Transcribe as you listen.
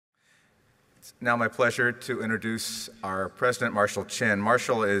Now my pleasure to introduce our President, Marshall Chin.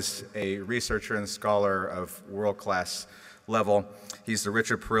 Marshall is a researcher and scholar of world-class level. He's the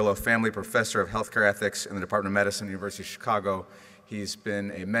Richard Perillo Family Professor of Healthcare Ethics in the Department of Medicine, University of Chicago. He's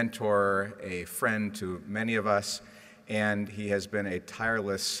been a mentor, a friend to many of us, and he has been a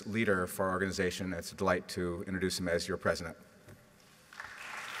tireless leader for our organization. It's a delight to introduce him as your president.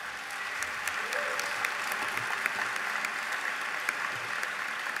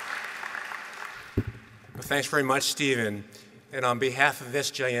 Well, thanks very much, Stephen. And on behalf of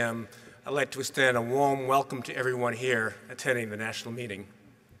SGIM, I'd like to extend a warm welcome to everyone here attending the national meeting.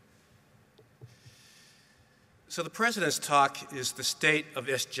 So the President's talk is the State of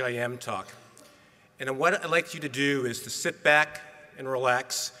SGIM talk. And what I'd like you to do is to sit back and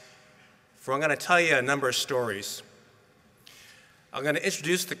relax, for I'm going to tell you a number of stories. I'm going to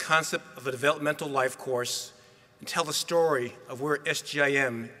introduce the concept of a developmental life course and tell the story of where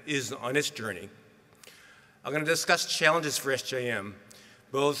SGIM is on its journey. I'm going to discuss challenges for SGIM,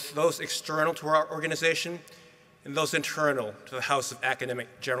 both those external to our organization and those internal to the House of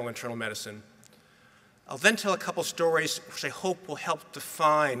Academic General Internal Medicine. I'll then tell a couple stories which I hope will help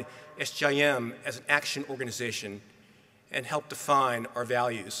define SGIM as an action organization and help define our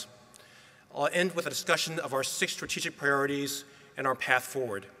values. I'll end with a discussion of our 6 strategic priorities and our path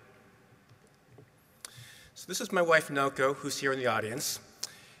forward. So this is my wife, Naoko, who's here in the audience.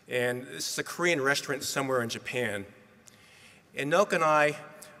 And this is a Korean restaurant somewhere in Japan. And Naoko and I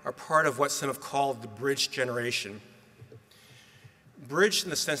are part of what some have called the bridge generation. Bridge in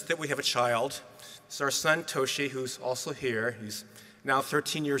the sense that we have a child. This is our son, Toshi, who's also here. He's now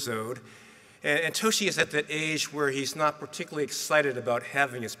 13 years old. And Toshi is at that age where he's not particularly excited about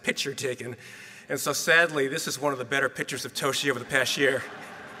having his picture taken. And so sadly, this is one of the better pictures of Toshi over the past year.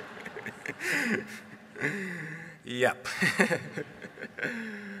 Yep.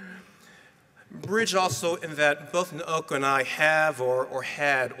 Bridge also in that both Naoko and I have or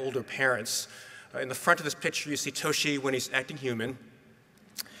had older parents. In the front of this picture, you see Toshi when he's acting human.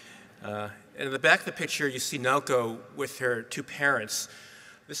 And in the back of the picture, you see Naoko with her 2 parents.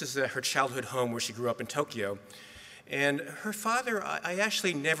 This is her childhood home where she grew up in Tokyo. And her father, I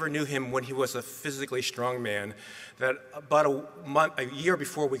actually never knew him when he was a physically strong man. That about a year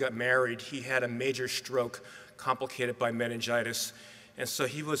before we got married, he had a major stroke complicated by meningitis. And so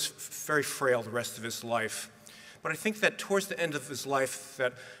he was very frail the rest of his life. But I think that towards the end of his life,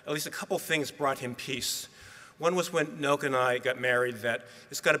 that at least a couple things brought him peace. One was when Naoko and I got married, that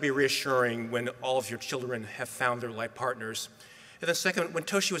it's got to be reassuring when all of your children have found their life partners. And then second, when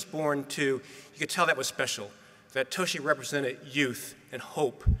Toshi was born too, you could tell that was special, that Toshi represented youth and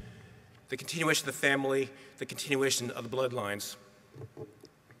hope, the continuation of the family, the continuation of the bloodlines.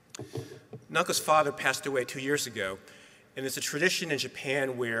 Naoko's father passed away 2 years ago. And there's a tradition in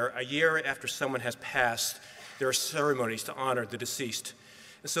Japan where a year after someone has passed, there are ceremonies to honor the deceased.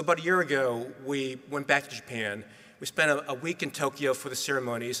 And so about a year ago, we went back to Japan. We spent a week in Tokyo for the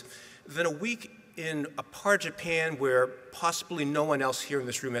ceremonies, then a week in a part of Japan where possibly no one else here in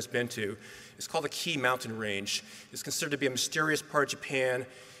this room has been to. It's called the Kii Mountain Range. It's considered to be a mysterious part of Japan.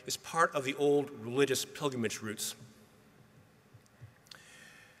 It's part of the old religious pilgrimage routes.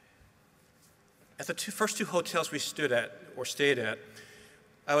 At the first 2 hotels we stayed at,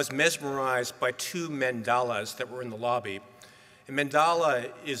 I was mesmerized by 2 mandalas that were in the lobby. A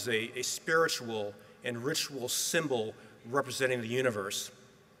mandala is a spiritual and ritual symbol representing the universe.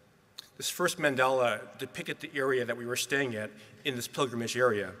 This first mandala depicted the area that we were staying at in this pilgrimage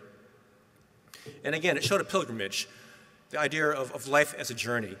area. And again, it showed a pilgrimage, the idea of life as a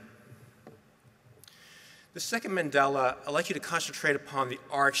journey. The second mandala, I'd like you to concentrate upon the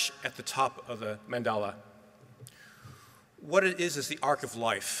arch at the top of the mandala. What it is the arc of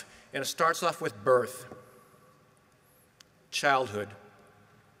life, and it starts off with birth, childhood,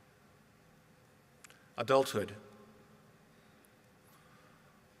 adulthood,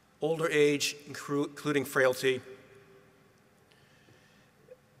 older age, including frailty,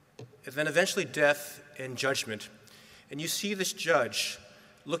 and then eventually death and judgment. And you see this judge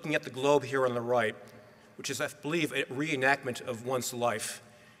looking at the globe here on the right, which is, I believe, a reenactment of one's life.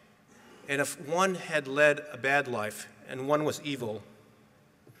 And if one had led a bad life and one was evil,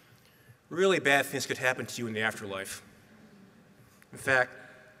 really bad things could happen to you in the afterlife. In fact,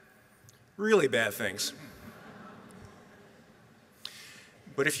 really bad things.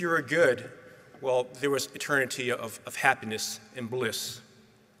 But if you were good, well, there was eternity of happiness and bliss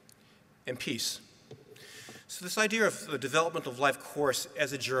and peace. So this idea of the development of life course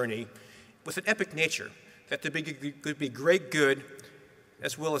as a journey with an epic nature, that there could be great good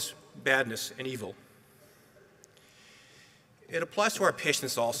as well as badness and evil. It applies to our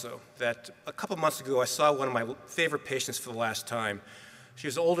patients also, that a couple months ago I saw one of my favorite patients for the last time. She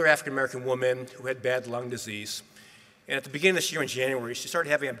was an older African-American woman who had bad lung disease. And at the beginning of this year in January, she started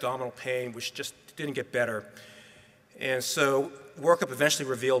having abdominal pain, which just didn't get better. And so workup eventually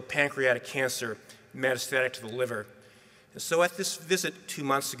revealed pancreatic cancer, metastatic to the liver. And so at this visit 2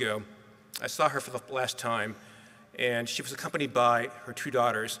 months ago, I saw her for the last time, and she was accompanied by her 2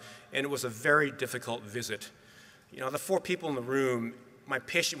 daughters, and it was a very difficult visit. You know, the 4 people in the room, my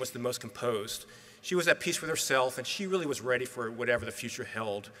patient was the most composed. She was at peace with herself, and she really was ready for whatever the future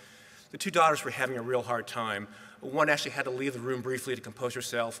held. The 2 daughters were having a real hard time. One actually had to leave the room briefly to compose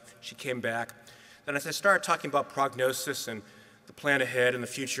herself. She came back. Then as I started talking about prognosis and the plan ahead and the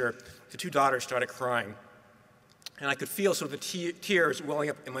future, the 2 daughters started crying. And I could feel sort of the tears welling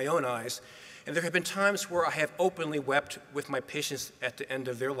up in my own eyes. And there have been times where I have openly wept with my patients at the end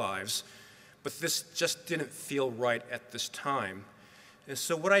of their lives, but this just didn't feel right at this time. And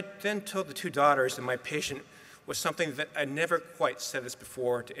so what I then told the 2 daughters and my patient was something that I never quite said this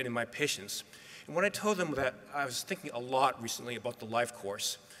before to any of my patients. And when I told them that I was thinking a lot recently about the life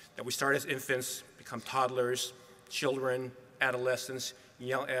course, that we start as infants, become toddlers, children, adolescents,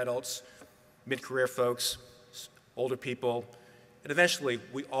 young adults, mid-career folks, older people, and eventually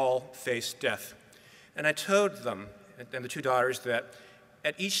we all face death. And I told them, and the 2 daughters, that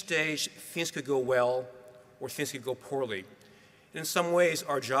at each stage things could go well or things could go poorly. And in some ways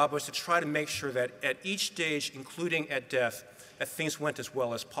our job was to try to make sure that at each stage, including at death, that things went as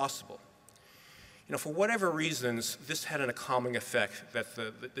well as possible. You know, for whatever reasons, this had a calming effect, that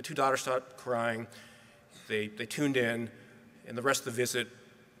the 2 daughters started crying, they tuned in, and the rest of the visit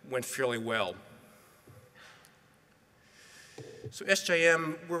went fairly well. So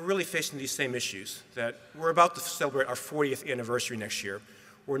SGIM, we're really facing these same issues, that we're about to celebrate our 40th anniversary next year.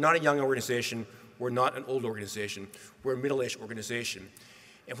 We're not a young organization, we're not an old organization, we're a middle-aged organization.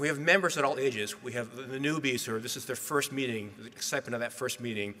 And we have members at all ages. We have the newbies, or this is their first meeting, the excitement of that first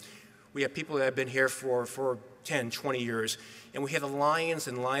meeting. We have people that have been here for 10, 20 years, and we have the lions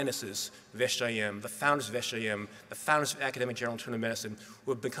and lionesses of SGIM, the founders of SGIM, the founders of Academic General Internal Medicine,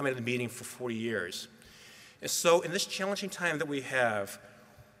 who have been coming to the meeting for 40 years. And so in this challenging time that we have,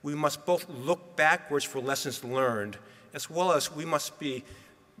 we must both look backwards for lessons learned, as well as we must be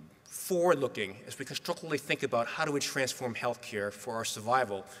forward-looking as we constructively think about how do we transform healthcare for our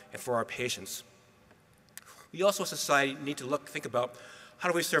survival and for our patients. We also as a society need to think about how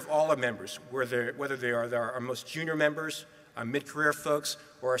do we serve all our members, whether they are our most junior members, our mid-career folks,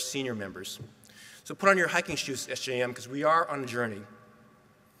 or our senior members. So put on your hiking shoes, SGIM, because we are on a journey.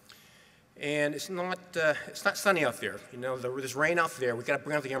 And it's not sunny out there. You know, there's rain out there. We've got to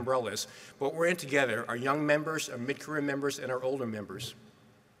bring out the umbrellas. But we're in together, our young members, our mid-career members, and our older members.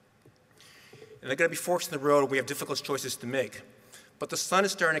 And they're going to be forks in the road. We have difficult choices to make. But the sun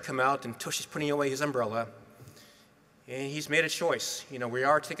is starting to come out, and Toshi's putting away his umbrella. And he's made a choice. You know, we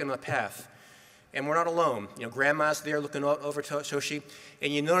are taking a path. And we're not alone. You know, Grandma's there looking over Toshi.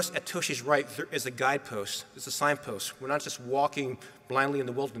 And you notice at Toshi's right, there is a guidepost. There's a signpost. We're not just walking blindly in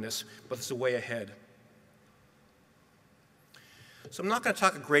the wilderness, but there's a way ahead. So I'm not going to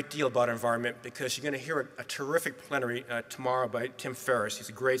talk a great deal about our environment because you're going to hear a terrific plenary tomorrow by Tim Ferriss. He's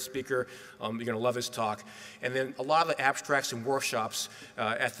a great speaker. You're going to love his talk. And then a lot of the abstracts and workshops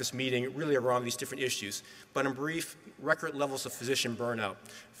at this meeting really are around these different issues. But in brief, record levels of physician burnout,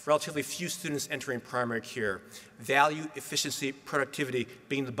 relatively few students entering primary care, value, efficiency, productivity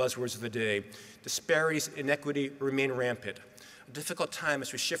being the buzzwords of the day, disparities, inequity remain rampant, a difficult time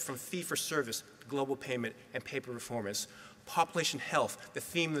as we shift from fee-for-service to global payment and pay-per-performance, population health, the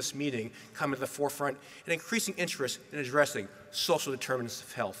theme of this meeting, come to the forefront, and increasing interest in addressing social determinants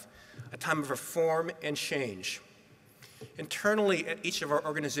of health, a time of reform and change. Internally at each of our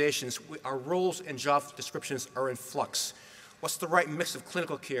organizations, our roles and job descriptions are in flux. What's the right mix of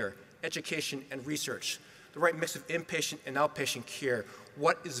clinical care, education, and research? The right mix of inpatient and outpatient care?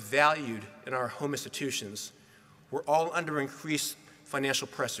 What is valued in our home institutions? We're all under increased financial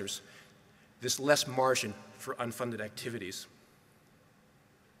pressures. There's less margin for unfunded activities.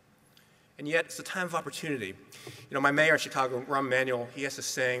 And yet, it's a time of opportunity. You know, my mayor in Chicago, Rahm Emanuel, he has this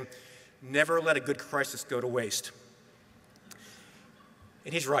saying, never let a good crisis go to waste.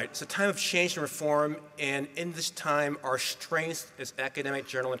 And he's right. It's a time of change and reform, and in this time, our strengths as academic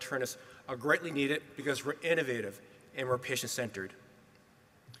journal internists are greatly needed because we're innovative and we're patient-centered.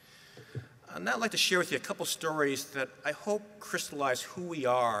 Now I'd like to share with you a couple stories that I hope crystallize who we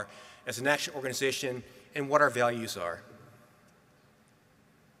are as an action organization and what our values are.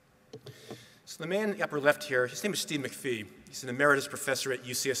 So the man in the upper left here, his name is Steve McPhee. He's an emeritus professor at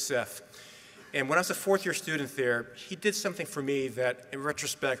UCSF. And when I was a fourth-year student there, he did something for me that, in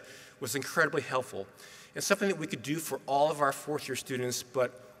retrospect, was incredibly helpful. And something that we could do for all of our fourth-year students,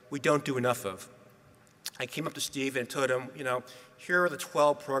 but we don't do enough of. I came up to Steve and told him, you know, here are the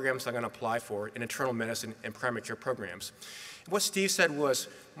 12 programs I'm going to apply for in internal medicine and primary care programs. And what Steve said was,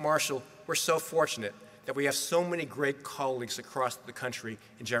 Marshall, we're so fortunate that we have so many great colleagues across the country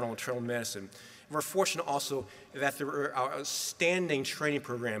in general internal medicine. And we're fortunate also that there are outstanding training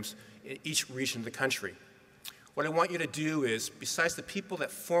programs in each region of the country. What I want you to do is, besides the people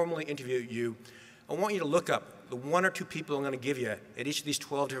that formally interview you, I want you to look up the 1 or 2 people I'm going to give you at each of these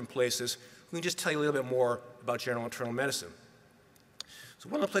 12 different places who can just tell you a little bit more about general internal medicine. So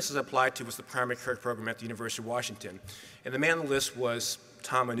one of the places I applied to was the primary care program at the University of Washington. And the man on the list was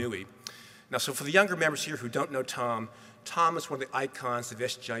Tom Anui. Now, so for the younger members here who don't know Tom, Tom is one of the icons of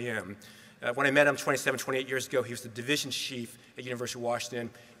SGIM. When I met him 27, 28 years ago, he was the division chief at University of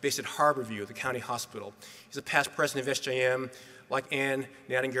Washington, based at Harborview, the county hospital. He's a past president of SGIM. Like Ann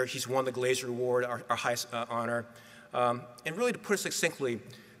Nattinger, he's won the Glaser Award, our highest honor. And really, to put it succinctly,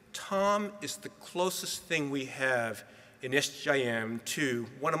 Tom is the closest thing we have in SGIM to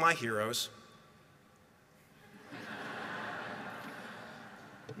one of my heroes,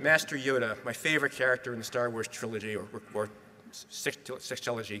 Master Yoda, my favorite character in the Star Wars trilogy, or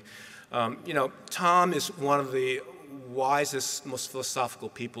sextilogy. You know, Tom is one of the wisest, most philosophical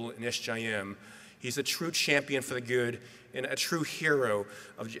people in SGIM. He's a true champion for the good and a true hero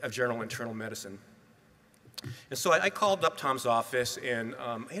of general internal medicine. And so I called up Tom's office, and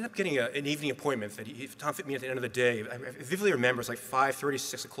I ended up getting an evening appointment that Tom fit me at the end of the day. I vividly remember it was like 5:30,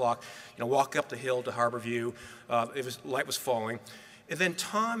 6 o'clock, you know, walk up the hill to Harborview. Light was falling. And then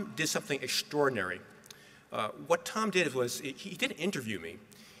Tom did something extraordinary. What Tom did was he didn't interview me.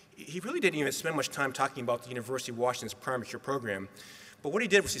 He really didn't even spend much time talking about the University of Washington's primary care program. But what he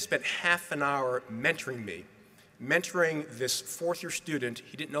did was he spent half an hour mentoring me, mentoring this fourth-year student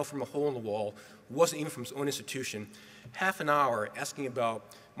he didn't know from a hole in the wall, wasn't even from his own institution, half an hour asking about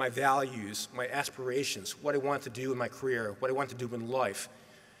my values, my aspirations, what I wanted to do in my career, what I wanted to do in life.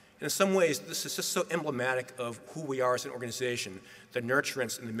 And in some ways, this is just so emblematic of who we are as an organization, the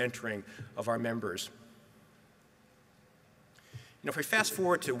nurturance and the mentoring of our members. You know, if we fast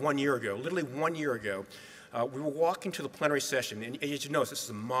forward to 1 year ago, literally 1 year ago, we were walking to the plenary session, and as you know, this is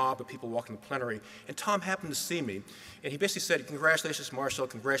a mob of people walking the plenary, and Tom happened to see me, and he basically said, congratulations, Marshall,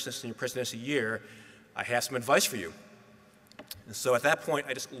 congratulations on your presidency year. I have some advice for you. And so at that point,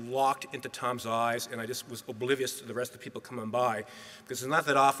 I just locked into Tom's eyes, and I just was oblivious to the rest of the people coming by, because it's not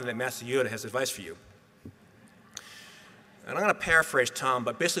that often that Master Yoda has advice for you. And I'm going to paraphrase Tom,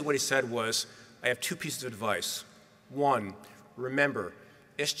 but basically what he said was, I have 2 pieces of advice. 1, remember,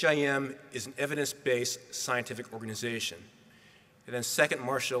 SGIM is an evidence-based scientific organization. And then second,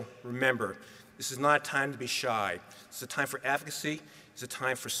 Marshall, remember, this is not a time to be shy. It's a time for advocacy. It's a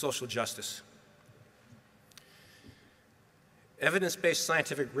time for social justice. Evidence-based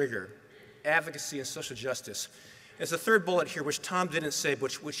scientific rigor, advocacy, and social justice. There's a third bullet here, which Tom didn't say,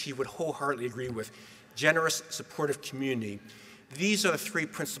 but which he would wholeheartedly agree with. Generous, supportive community. These are the 3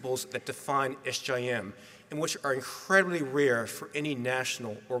 principles that define SGIM, and which are incredibly rare for any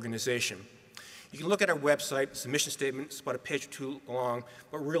national organization. You can look at our website, it's a mission statement, it's about a page or 2 long,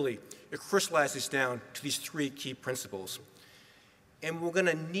 but really, it crystallizes down to these 3 key principles. And we're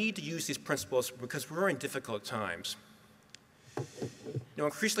gonna need to use these principles because we're in difficult times. You know,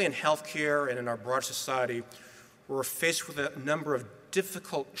 increasingly in healthcare and in our broader society, we're faced with a number of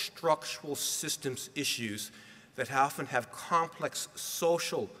difficult structural systems issues that often have complex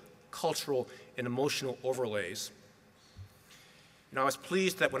social, cultural, and emotional overlays. You know, I was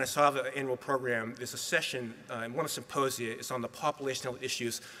pleased that when I saw the annual program, there's a session in one of the symposia, it's on the population health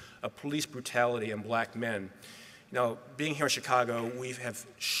issues of police brutality and black men. You know, being here in Chicago, we have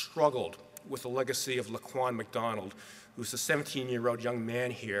struggled with the legacy of Laquan McDonald, who's a 17-year-old young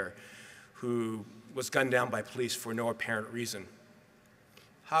man here who was gunned down by police for no apparent reason.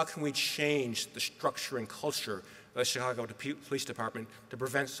 How can we change the structure and culture of the Chicago Police Department to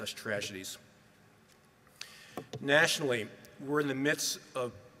prevent such tragedies? Nationally, we're in the midst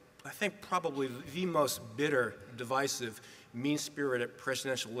of, I think, probably the most bitter, divisive, mean-spirited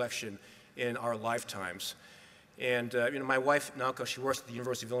presidential election in our lifetimes. And you know, my wife, Naoko, she works at the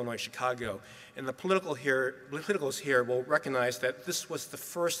University of Illinois, Chicago, and the politicals here will recognize that this was the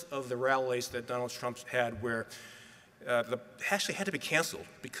first of the rallies that Donald Trump had where actually had to be canceled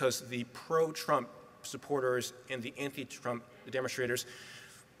because the pro-Trump supporters and the anti-Trump demonstrators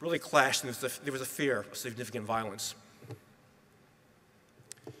really clashed, and there was a fear of significant violence.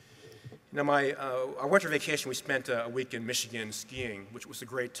 Now, our winter vacation, we spent a week in Michigan skiing, which was a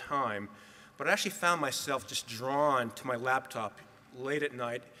great time. but I actually found myself just drawn to my laptop late at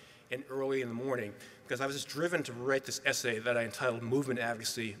night and early in the morning because I was just driven to write this essay that I entitled Movement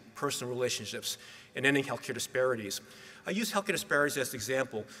Advocacy, Personal Relationships, and Ending Healthcare Disparities. I use healthcare disparities as an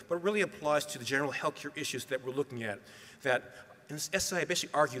example, but it really applies to the general healthcare issues that we're looking at. That in this essay, I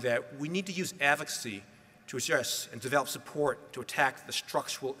basically argue that we need to use advocacy to address and develop support to attack the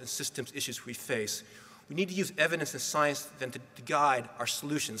structural and systems issues we face. We need to use evidence and science then to guide our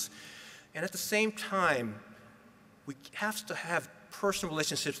solutions. And at the same time, we have to have personal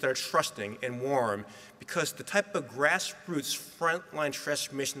relationships that are trusting and warm because the type of grassroots frontline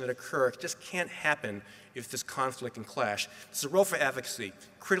transformation that occur just can't happen if there's conflict and clash. It's a role for advocacy,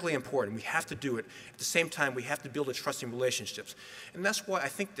 critically important. We have to do it. At the same time, we have to build a trusting relationships. And that's why I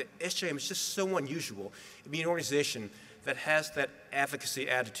think that SGIM is just so unusual. It'd be an organization that has that advocacy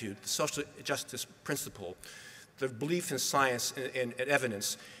attitude, the social justice principle, the belief in science and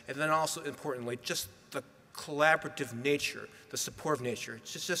evidence, and then also, importantly, just the collaborative nature, the supportive nature.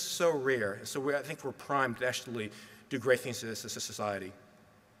 It's just so rare. And so I think we're primed to actually do great things as a society.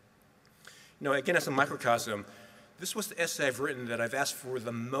 You know, again, as a microcosm, this was the essay I've written that I've asked for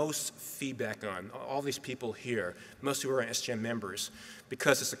the most feedback on, all these people here, most who are SGIM members,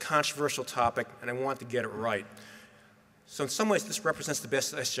 because it's a controversial topic and I want to get it right. So in some ways, this represents the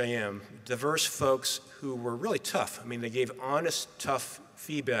best of SGIM, diverse folks who were really tough. I mean, they gave honest, tough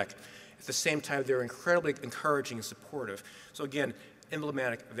feedback. At the same time, they were incredibly encouraging and supportive. So again,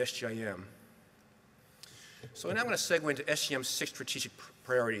 emblematic of SGIM. So now I'm going to segue into SGIM's 6 strategic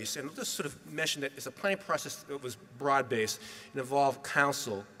priorities. And I'll just sort of mention that it's a planning process that was broad-based. It involved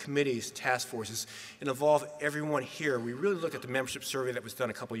council, committees, task forces. It involved everyone here. We really looked at the membership survey that was done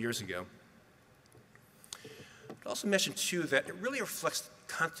a couple years ago. I'd also mention, too, that it really reflects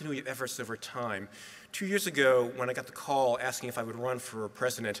continuity of efforts over time. 2 years ago, when I got the call asking if I would run for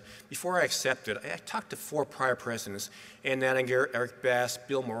president, before I accepted, I talked to 4 prior presidents, Ann Nanninger, Eric Bass,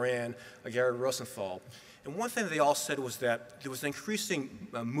 Bill Moran, Gary Rosenthal. And one thing they all said was that there was an increasing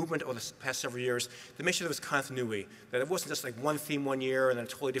movement over the past several years to make sure there was continuity, that it wasn't just like one theme one year and then a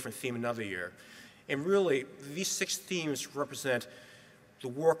totally different theme another year. And really, these 6 themes represent the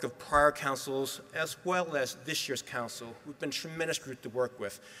work of prior councils as well as this year's council, who've been a tremendous group to work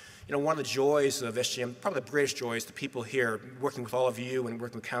with. You know, one of the joys of SGIM, probably the greatest joy, is the people here, working with all of you and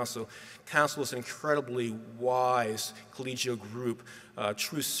working with council. Council is an incredibly wise collegial group,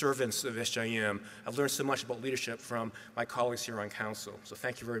 true servants of SGIM. I've learned so much about leadership from my colleagues here on council. So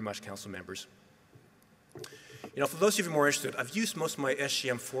thank you very much, council members. You know, for those of you more interested, I've used most of my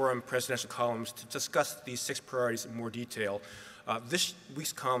SGIM Forum presidential columns to discuss these 6 priorities in more detail. This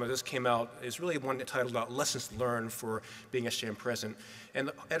week's column, as this came out, is really one entitled Lessons Learned for Being SGIM President. And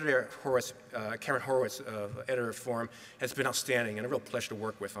the editor, Karen Horowitz, editor of Forum, has been outstanding and a real pleasure to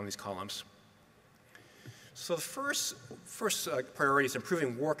work with on these columns. So the first priority is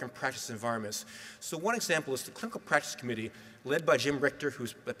improving work and practice environments. So one example is the Clinical Practice Committee, led by Jim Richter,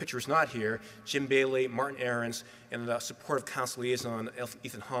 whose picture is not here, Jim Bailey, Martin Ahrens, and the supportive council liaison,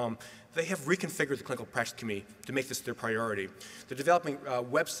 Ethan Hom. They have reconfigured the Clinical Practice Committee to make this their priority. They're developing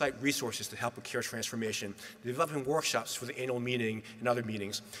website resources to help with care transformation. They're developing workshops for the annual meeting and other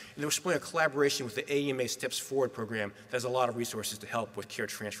meetings. And they're exploring a collaboration with the AEMA Steps Forward program that has a lot of resources to help with care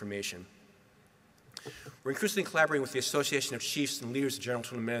transformation. We're increasingly collaborating with the Association of Chiefs and Leaders of General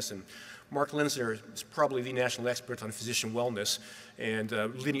Internal Medicine. Mark Linsner is probably the national expert on physician wellness and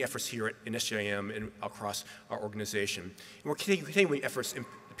leading efforts here in SGIM and across our organization. And we're continuing efforts in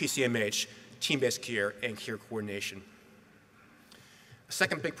PCMH, team-based care, and care coordination. A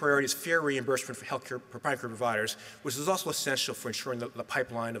second big priority is fair reimbursement for healthcare primary care providers, which is also essential for ensuring the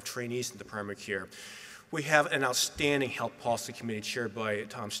pipeline of trainees into primary care. We have an outstanding health policy committee chaired by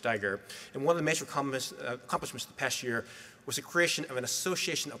Tom Steiger, and one of the major accomplishments of the past year was the creation of an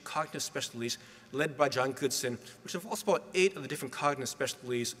association of cognitive specialties led by John Goodson, which involves about 8 of the different cognitive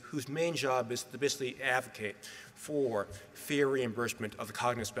specialties whose main job is to basically advocate for fair reimbursement of the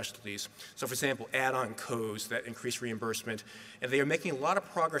cognitive specialties. So for example, add-on codes that increase reimbursement, and they are making a lot of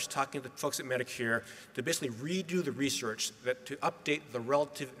progress talking to folks at Medicare to basically redo the research to update the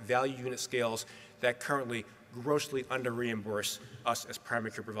relative value unit scales that currently grossly under-reimburse us as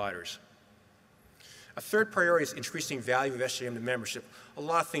primary care providers. A third priority is increasing value of SGIM to membership. A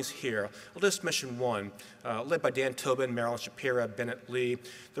lot of things here. I'll just mention one, led by Dan Tobin, Marilyn Shapira, Bennett Lee.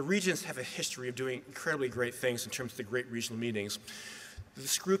 The regions have a history of doing incredibly great things in terms of the great regional meetings.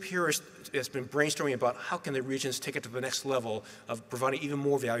 This group here has been brainstorming about how can the regions take it to the next level of providing even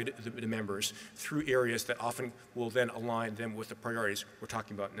more value to the members through areas that often will then align them with the priorities we're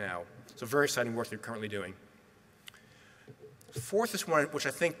talking about now. So very exciting work they're currently doing. Fourth is one which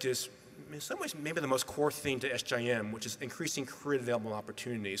I think is in some ways maybe the most core theme to SGIM, which is increasing career development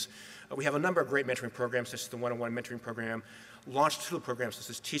opportunities. We have a number of great mentoring programs, such as the one-on-one mentoring program, longitudinal programs such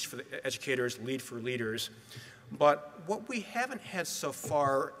as Teach for the Educators, Lead for Leaders. But what we haven't had so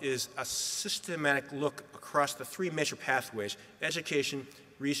far is a systematic look across the three major pathways, education,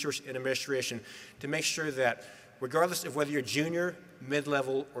 research, and administration, to make sure that regardless of whether you're junior,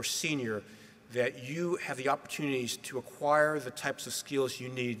 mid-level, or senior, that you have the opportunities to acquire the types of skills you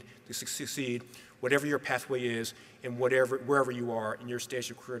need to succeed, whatever your pathway is, and wherever you are in your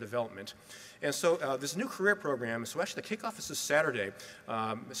stage of career development. And so this new career program, so actually the kickoff is this Saturday.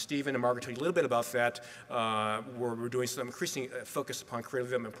 Stephen and Margaret told you a little bit about that, where we're doing some increasing focus upon career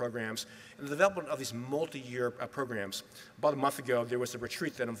development programs and the development of these multi-year programs. About a month ago, there was a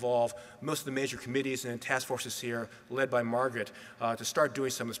retreat that involved most of the major committees and task forces here, led by Margaret, to start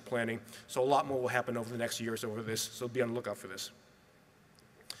doing some of this planning. So a lot more will happen over the next years over this, so be on the lookout for this.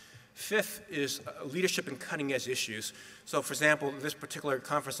 Fifth is leadership in cutting-edge issues. So, for example, this particular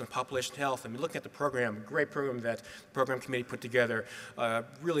conference on population health, I mean, looking at the program, great program that the program committee put together,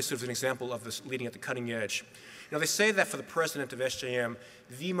 really serves as an example of this leading at the cutting edge. You know, they say that for the president of SGIM,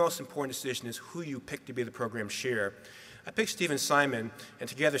 the most important decision is who you pick to be the program chair. I picked Stephen Simon, and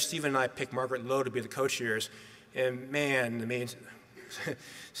together Stephen and I picked Margaret Lowe to be the co-chairs. And man, I mean,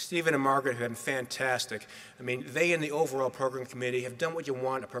 Stephen and Margaret have been fantastic. I mean, they and the overall program committee have done what you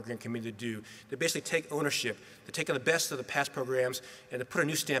want a program committee to do. They basically take ownership. They take the best of the past programs and to put a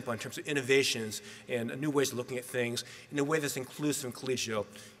new stamp on in terms of innovations and new ways of looking at things in a way that's inclusive and collegial.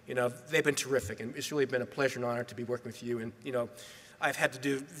 You know, they've been terrific, and it's really been a pleasure and honor to be working with you. And, you know, I've had to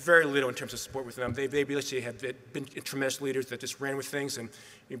do very little in terms of support with them. They basically have been tremendous leaders that just ran with things and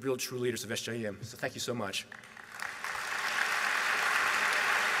real true leaders of SGIM. So thank you so much.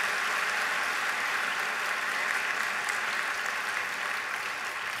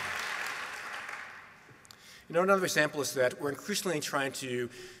 You know, another example is that we're increasingly trying to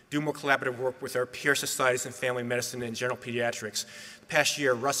do more collaborative work with our peer societies in family medicine and general pediatrics. The past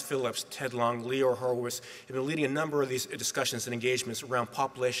year, Russ Phillips, Ted Long, Leo Horowitz have been leading a number of these discussions and engagements around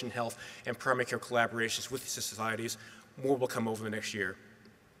population health and primary care collaborations with these societies. More will come over the next year.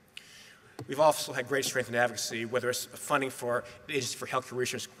 We've also had great strength in advocacy, whether it's funding for the Agency for Healthcare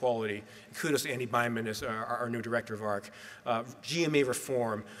Research and Quality. And kudos to Andy Byman as our new director of ARC. GMA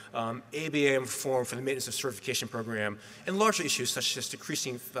reform, ABA reform for the maintenance of certification program, and larger issues such as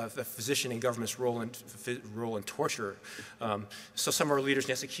decreasing the physician and government's role in torture. So some of our leaders,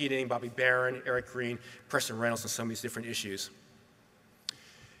 Nancy Keating, Bobby Barron, Eric Green, Preston Reynolds, on some of these different issues.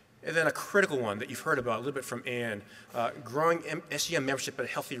 And then a critical one that you've heard about a little bit from Ann, growing SGIM membership at a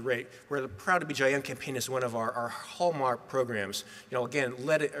healthy rate. We're proud to be GIM campaign as one of our hallmark programs. You know, again,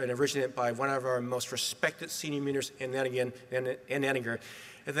 led and originated by one of our most respected senior leaders, Ann Nanninger.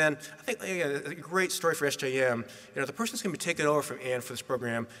 And then I think a great story for SGIM. You know, the person that's going to be taking over from Ann for this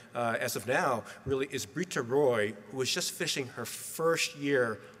program as of now really is Brita Roy, who was just finishing her first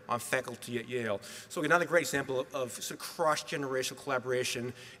year on faculty at Yale. So another great example of sort of cross-generational collaboration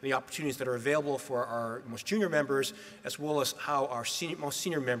and the opportunities that are available for our most junior members, as well as how our most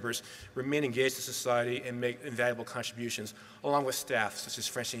senior members remain engaged in society and make invaluable contributions, along with staff, such as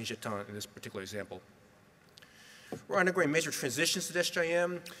Francine Jeton in this particular example. We're undergoing major transitions to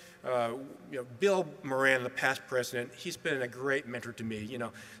SGIM. You know, Bill Moran, the past president, he's been a great mentor to me. You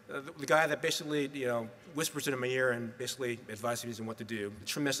know, the guy that basically, you know, whispers into my ear and basically advises me on what to do.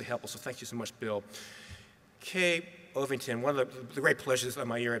 Tremendously helpful, so thank you so much, Bill. Kay Ovington, one of the great pleasures of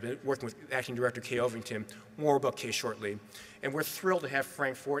my year, I've been working with Acting Director Kay Ovington. More about Kay shortly. And we're thrilled to have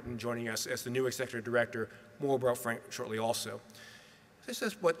Frank Fortin joining us as the new Executive Director. More about Frank shortly also. This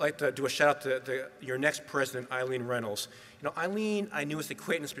is what I'd like to do a shout out to your next president, Eileen Reynolds. You know, Eileen, I knew as an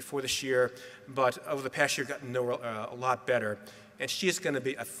acquaintance before this year, but over the past year, gotten to know her a lot better. And she is going to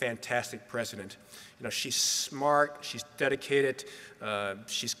be a fantastic president. You know, she's smart, she's dedicated,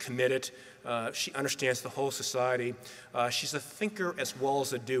 she's committed, she understands the whole society. She's a thinker as well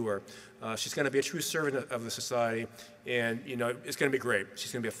as a doer. She's going to be a true servant of the society, and you know, it's going to be great.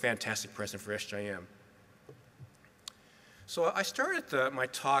 She's going to be a fantastic president for SGIM. So I started my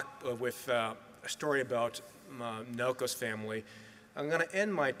talk with a story about Naoko's family. I'm going to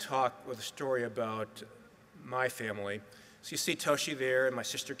end my talk with a story about my family. So you see Toshi there, and my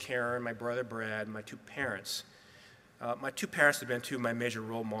sister Karen, my brother Brad, and my two parents. My two parents have been two of my major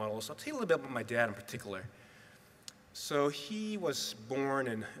role models. I'll tell you a little bit about my dad in particular. So he was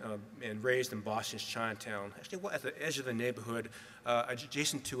born and raised in Boston's Chinatown, actually at the edge of the neighborhood,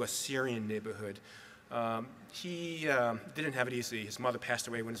 adjacent to a Syrian neighborhood. He didn't have it easy. His mother passed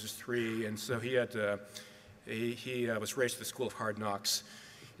away when he was 3, and so he was raised at the School of Hard Knocks.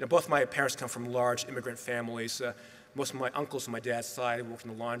 both my parents come from large immigrant families. Most of my uncles on my dad's side worked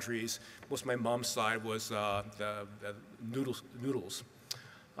in the laundries. Most of my mom's side was the noodles.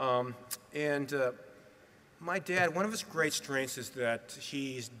 My dad, one of his great strengths is that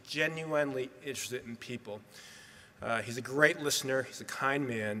he's genuinely interested in people. He's a great listener. He's a kind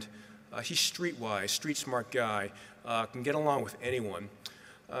man. He's streetwise, street smart guy, can get along with anyone.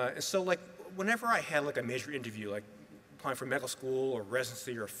 And so, like, whenever I had like a major interview, like applying for medical school or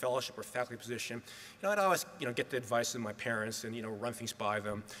residency or fellowship or faculty position, I'd always, get the advice of my parents and, run things by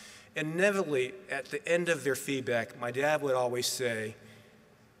them. And inevitably, at the end of their feedback, my dad would always say,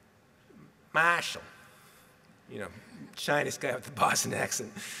 Marshall, Chinese guy with the Boston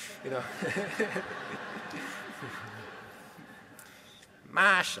accent,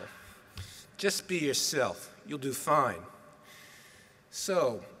 Marshall, just be yourself. You'll do fine.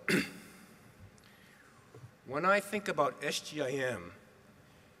 So, when I think about SGIM,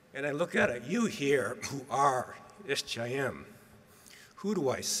 and I look at you here who are SGIM, who do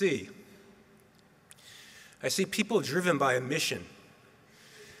I see? I see people driven by a mission.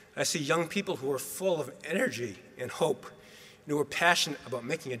 I see young people who are full of energy and hope, and who are passionate about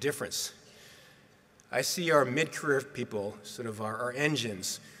making a difference. I see our mid-career people, sort of our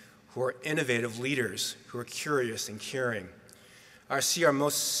engines, who are innovative leaders, who are curious and caring. I see our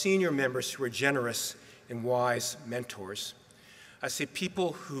most senior members who are generous and wise mentors. I see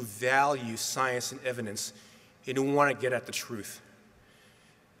people who value science and evidence and who want to get at the truth.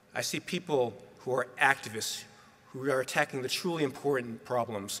 I see people who are activists, who are attacking the truly important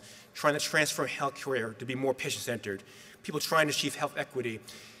problems, trying to transform healthcare to be more patient-centered, people trying to achieve health equity,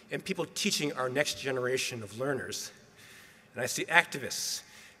 and people teaching our next generation of learners. And I see activists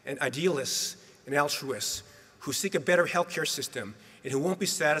and idealists and altruists who seek a better healthcare system and who won't be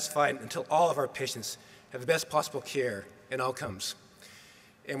satisfied until all of our patients have the best possible care and outcomes.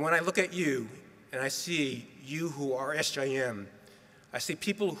 And when I look at you and I see you who are SGIM, I see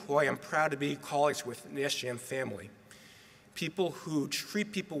people who I am proud to be colleagues with in the SGIM family, people who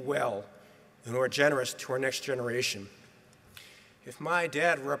treat people well and who are generous to our next generation. If my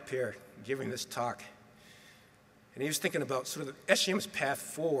dad were up here giving this talk, and he was thinking about sort of the SGIM's path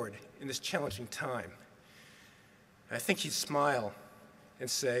forward in this challenging time, I think he'd smile and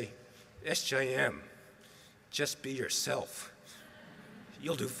say, SGIM, just be yourself.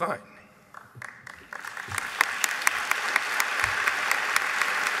 You'll do fine.